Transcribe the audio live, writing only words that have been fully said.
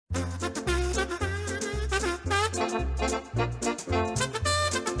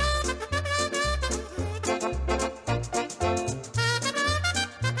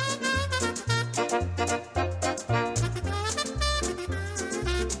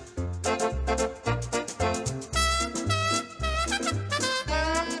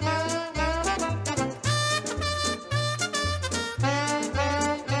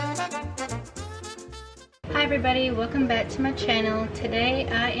everybody, welcome back to my channel. Today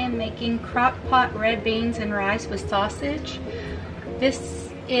I am making crock pot red beans and rice with sausage. This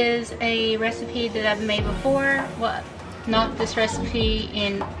is a recipe that I've made before. Well, not this recipe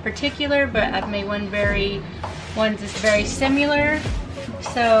in particular, but I've made one that's very similar.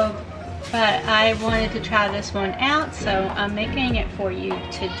 But I wanted to try this one out, so I'm making it for you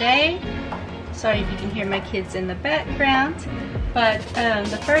today. Sorry if you can hear my kids in the background. But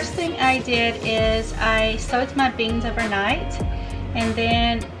the first thing I did is I soaked my beans overnight, and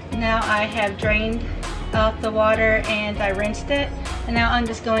then now I have drained off the water and I rinsed it, and now I'm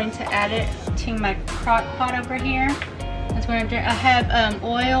just going to add it to my crock pot over here. That's what I'm doing. I have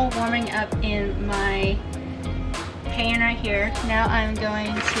oil warming up in my pan right here. Now I'm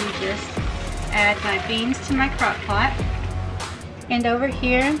going to just add my beans to my crock pot, and over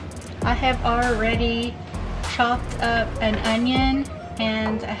here I have already chopped up an onion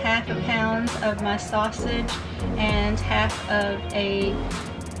and a half a pound of my sausage and half of a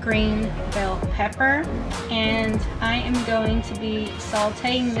green bell pepper, and I am going to be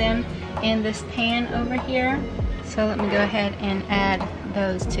sauteing them in this pan over here. So let me go ahead and add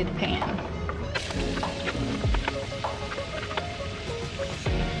those to the pan.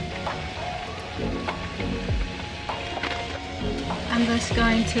 I'm just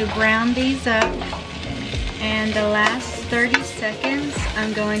going to brown these up, and the last 30 seconds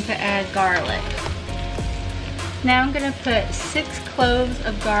I'm going to add garlic. Now I'm going to put 6 cloves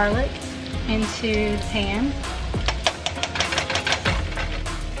of garlic into the pan.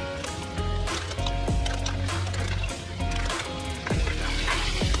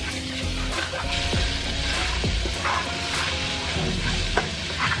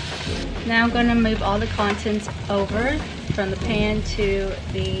 Now I'm going to move all the contents over from the pan to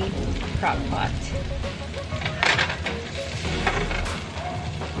the crock pot.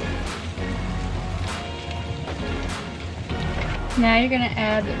 Now you're going to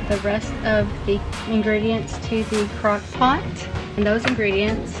add the rest of the ingredients to the crock pot. And those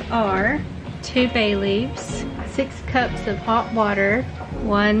ingredients are 2 bay leaves, 6 cups of hot water,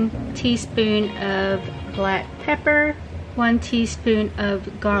 1 teaspoon of black pepper, 1 teaspoon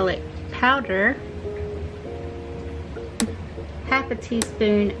of garlic powder, half a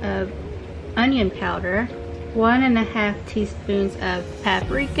teaspoon of onion powder, 1.5 teaspoons of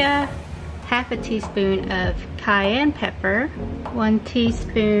paprika, half a teaspoon of cayenne pepper, 1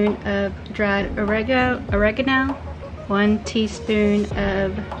 teaspoon of dried oregano, 1 teaspoon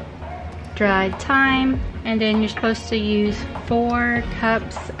of dried thyme, and then you're supposed to use 4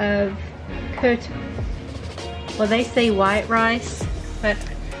 cups of cooked, well, they say white rice, but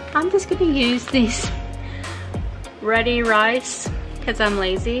I'm just going to use these ready rice because I'm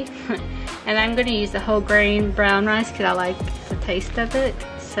lazy. And I'm going to use the whole grain brown rice because I like the taste of it.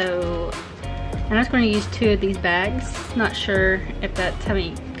 So I'm just going to use 2 of these bags. Not sure if that's how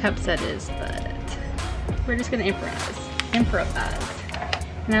many cups that is, but we're just going to improvise.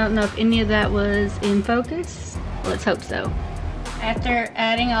 And I don't know if any of that was in focus. Let's hope so. After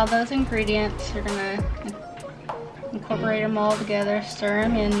adding all those ingredients, you're going to incorporate them all together, stir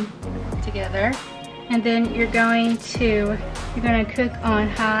them in together, and then you're going to cook on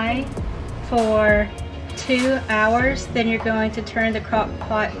high for 2 hours. Then you're going to turn the crock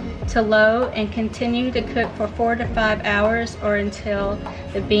pot to low and continue to cook for 4 to 5 hours or until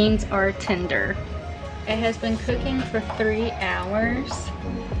the beans are tender. It has been cooking for 3 hours,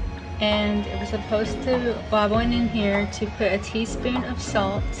 and it was supposed to, well, I went in here to put a teaspoon of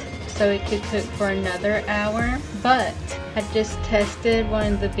salt so it could cook for another hour, but I just tested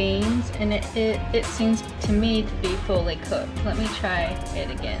one of the beans and it seems to me to be fully cooked. Let me try it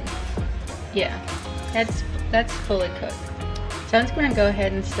again. Yeah, that's fully cooked. So I'm just going to go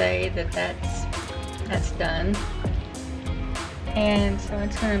ahead and say that that's done. And so I'm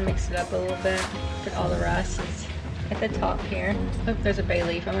just going to mix it up a little bit, put all the rice at the top here. Oh, there's a bay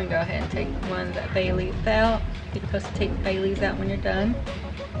leaf. I'm going to go ahead and take one of that bay leaf out. You're supposed to take the bay leaves out when you're done.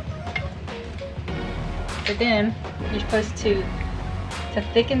 But then you're supposed to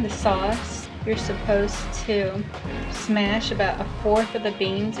thicken the sauce, you're supposed to smash about 1/4 of the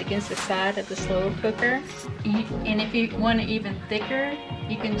beans against the side of the slow cooker. And if you want it even thicker,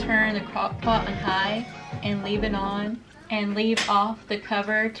 you can turn the crock pot on high and leave it on and leave off the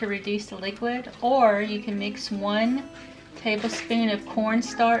cover to reduce the liquid, or you can mix 1 tablespoon of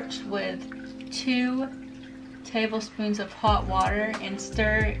cornstarch with 2 tablespoons of hot water and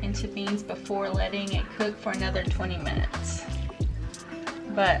stir into beans before letting it cook for another 20 minutes.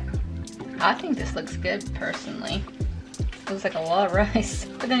 But I think this looks good personally. It looks like a lot of rice.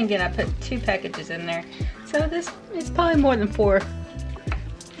 But then again, I put 2 packages in there. So this is probably more than four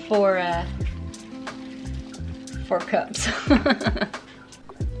 4 cups.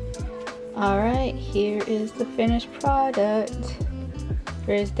 Alright, here is the finished product.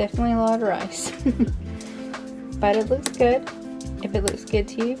 There is definitely a lot of rice. But it looks good. If it looks good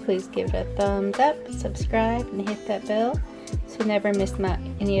to you, please give it a thumbs up, subscribe, and hit that bell so you never miss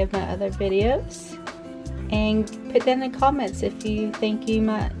any of my other videos. And put down in the comments if you think you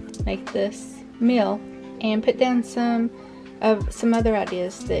might make this meal. And put down some other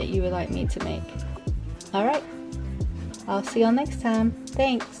ideas that you would like me to make. Alright, I'll see y'all next time.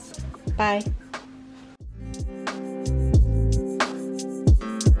 Thanks. Bye.